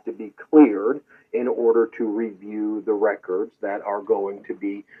essentially have to be cleared in order to review the records that are going to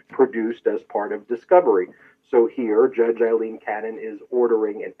be produced as part of discovery. So here, Judge Aileen Cannon is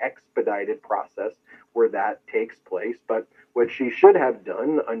ordering an expedited process where that takes place. But what she should have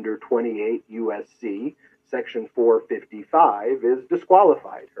done under 28 U.S.C. Section 455 is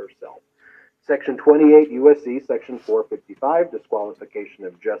disqualified herself. Section 28 U.S.C. Section 455, disqualification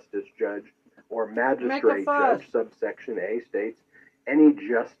of justice, judge, or magistrate judge, subsection A states, any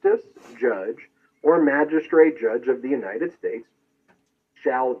justice, judge, or magistrate judge of the United States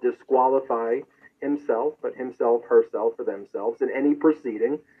shall disqualify himself, herself, or themselves in any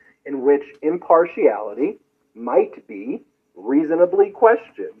proceeding in which impartiality might be reasonably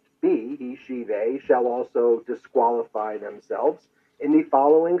questioned. B, he, she, they shall also disqualify themselves in the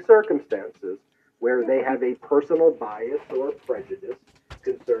following circumstances: where they have a personal bias or prejudice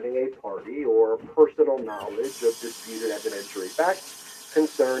concerning a party or personal knowledge of disputed evidentiary facts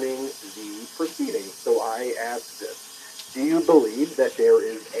concerning the proceedings. So I ask this: do you believe that there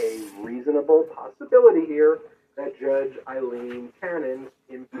is a reasonable possibility here that Judge Aileen Cannon's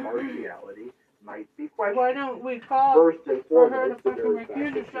impartiality might be questioned? Why don't we call First and for her foremost, to the fucking very fact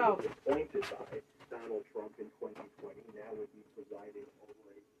recuse that she herself? was appointed by Donald Trump in 2020 now would be presiding over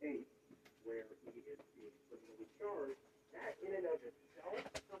a case where he is being criminally charged. That in and of itself,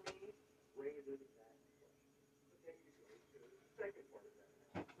 for me, raises that question. But then you go to the second part of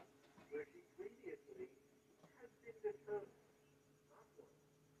that analysis, where she previously has been determined not once,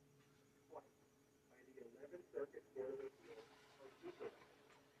 twice, by the 11th Circuit Court of Appeals for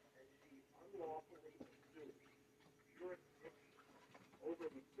supervisor, and she unlawfully assumed jurisdiction over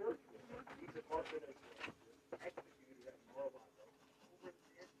the search warrant the Department of Justice executed at Mar-a-Lago over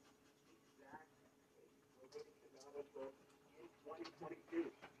this exact case relating to Donald Trump in 2022.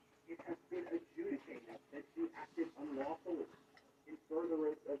 It has been adjudicated that she acted unlawfully in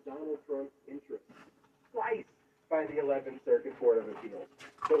furtherance of Donald Trump's interests twice by the 11th Circuit Court of Appeals.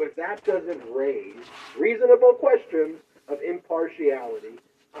 So if that doesn't raise reasonable questions of impartiality,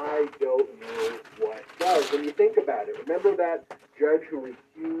 I don't know what does. When you think about it, remember that judge who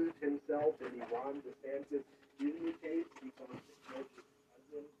recused himself in the Ron DeSantis Disney case because the judge's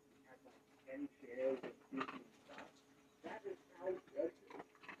cousin had like 10 shares of Disney stock? That is how judges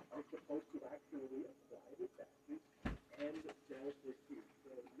are supposed to actually apply the statute and self-recuse.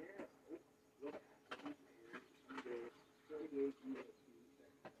 So now, what happens is either 28 U.S.C.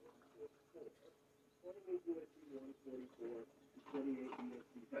 Section 144, 28 U.S.C. 144, 28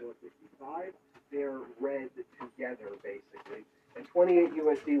 U.S.C. 455, they're read together, basically. And 28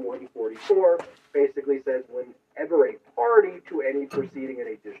 U.S.C. 144 basically says whenever a party to any proceeding in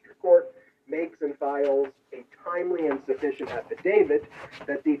a district court makes and files a timely and sufficient affidavit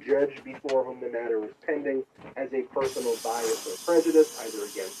that the judge before whom the matter is pending has a personal bias or prejudice, either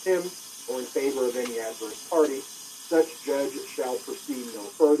against him or in favor of any adverse party, such judge shall proceed no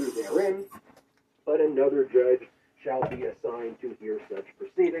further therein, but another judge shall be assigned to hear such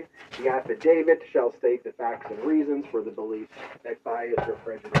proceeding. The affidavit shall state the facts and reasons for the belief that bias or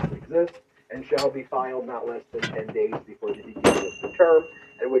prejudice exists, and shall be filed not less than 10 days before the beginning of the term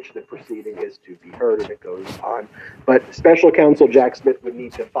at which the proceeding is to be heard, and it goes on. But Special Counsel Jack Smith would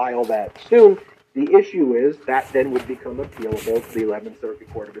need to file that soon. The issue is that then would become appealable to the 11th Circuit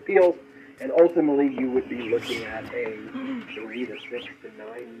Court of Appeals, and ultimately you would be looking at a 3 to 6 to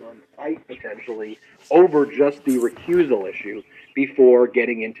 9 month fight potentially over just the recusal issue before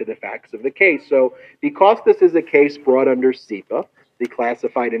getting into the facts of the case. So because this is a case brought under CIPA, the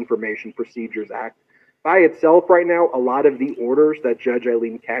Classified Information Procedures Act, by itself right now, a lot of the orders that Judge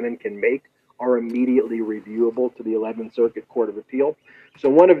Aileen Cannon can make are immediately reviewable to the 11th Circuit Court of Appeal. So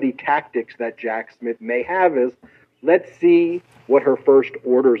one of the tactics that Jack Smith may have is, let's see what her first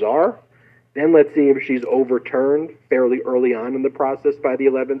orders are. Then let's see if she's overturned fairly early on in the process by the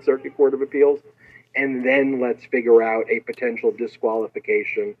 11th Circuit Court of Appeals. And then let's figure out a potential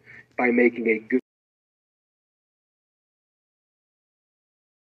disqualification by making a good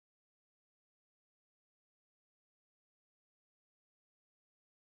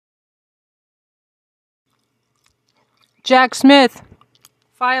Jack Smith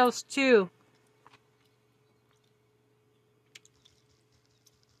files 2.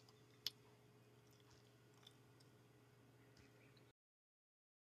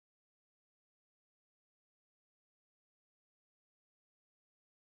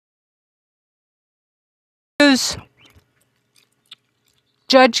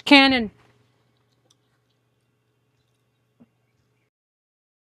 Judge Cannon.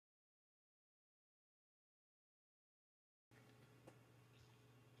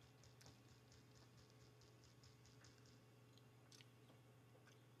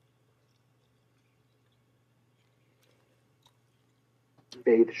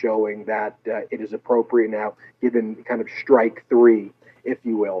 Faith showing that it is appropriate now, given kind of strike 3, if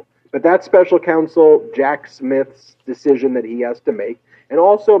you will. But that's special counsel Jack Smith's decision that he has to make. And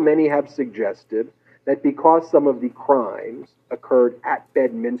also, many have suggested that because some of the crimes occurred at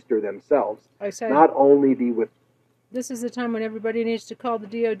Bedminster themselves, not only the with. This is the time when everybody needs to call the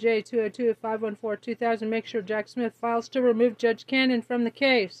DOJ 202-514-2000. Make sure Jack Smith files to remove Judge Cannon from the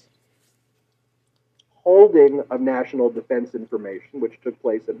case. Holding of national defense information, which took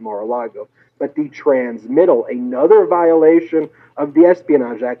place at Mar-a-Lago, but the transmittal, another violation of the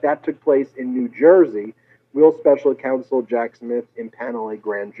Espionage Act, that took place in New Jersey. Will special counsel Jack Smith impanel a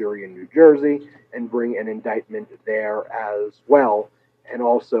grand jury in New Jersey and bring an indictment there as well? And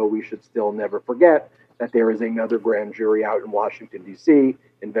also, we should still never forget that there is another grand jury out in Washington, D.C.,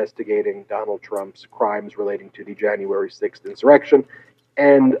 investigating Donald Trump's crimes relating to the January 6th insurrection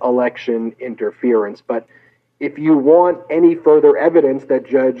and election interference. But if you want any further evidence that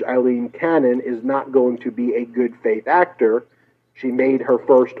Judge Aileen Cannon is not going to be a good faith actor, she made her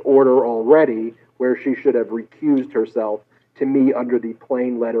first order already, where she should have recused herself, to me, under the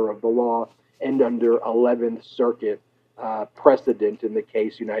plain letter of the law and under 11th Circuit precedent in the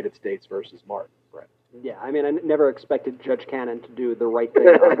case United States versus Martin. Yeah, I mean, I never expected Judge Cannon to do the right thing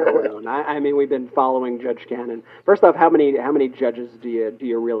on her own. I mean, we've been following Judge Cannon. First off, how many judges do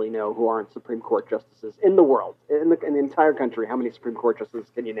you really know who aren't Supreme Court justices in the world, in the entire country? How many Supreme Court justices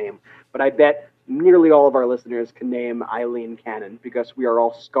can you name? But I bet nearly all of our listeners can name Aileen Cannon, because we are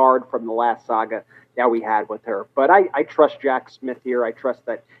all scarred from the last saga that we had with her. But I trust Jack Smith here. I trust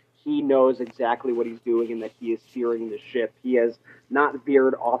that he knows exactly what he's doing and that he is steering the ship. He has not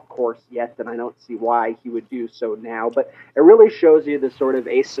veered off course yet, and I don't see why he would do so now. But it really shows you the sort of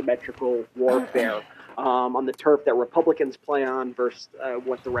asymmetrical warfare on the turf that Republicans play on versus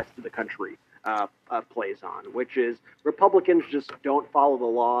what the rest of the country plays on, which is Republicans just don't follow the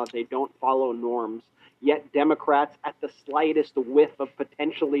law. They don't follow norms. Yet Democrats, at the slightest whiff of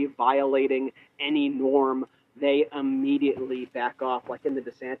potentially violating any norm, they immediately back off, like in the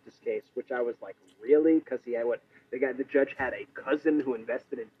DeSantis case, which I was like, really? Because he had the judge had a cousin who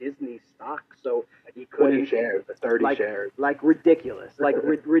invested in Disney stock, so he couldn't. 20 shares, 30 shares. Like ridiculous,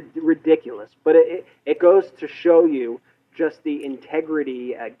 ridiculous. But it goes to show you just the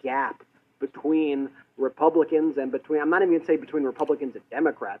integrity gap between Republicans and I'm not even going to say between Republicans and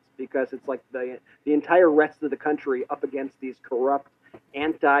Democrats, because it's like the entire rest of the country up against these corrupt,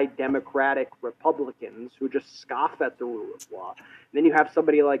 anti-democratic Republicans who just scoff at the rule of law. And then you have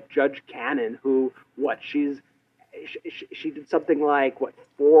somebody like Judge Cannon, who she did something like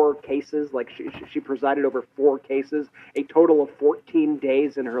 4 cases, like she presided over 4 cases, a total of 14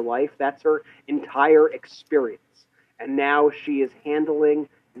 days in her life. That's her entire experience, and now she is handling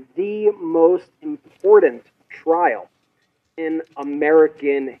the most important trial in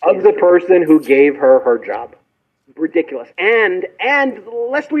American history. Of the person who gave her job. Ridiculous. And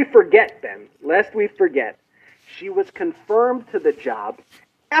lest we forget, she was confirmed to the job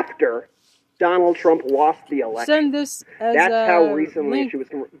after Donald Trump lost the election. Send this as That's how recently she was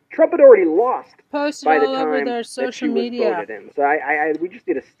confirmed. Trump had already lost posted by the all time over their that social she was media. voted in. So we just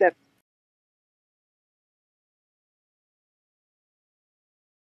need to step.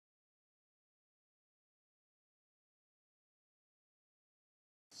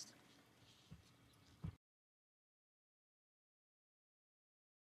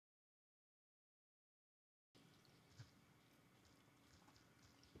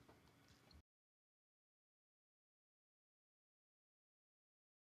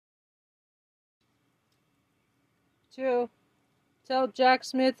 Two, tell Jack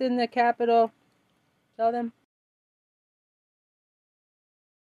Smith in the Capitol. Tell them.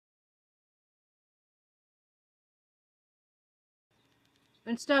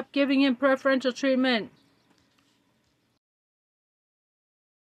 And stop giving him preferential treatment.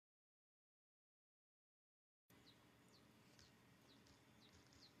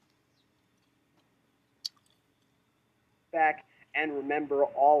 Back and remember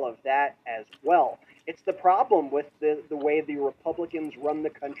all of that as well. It's the problem with the way the Republicans run the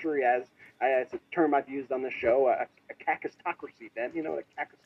country, as it's a term I've used on the show, a cacistocracy, Ben. You know what a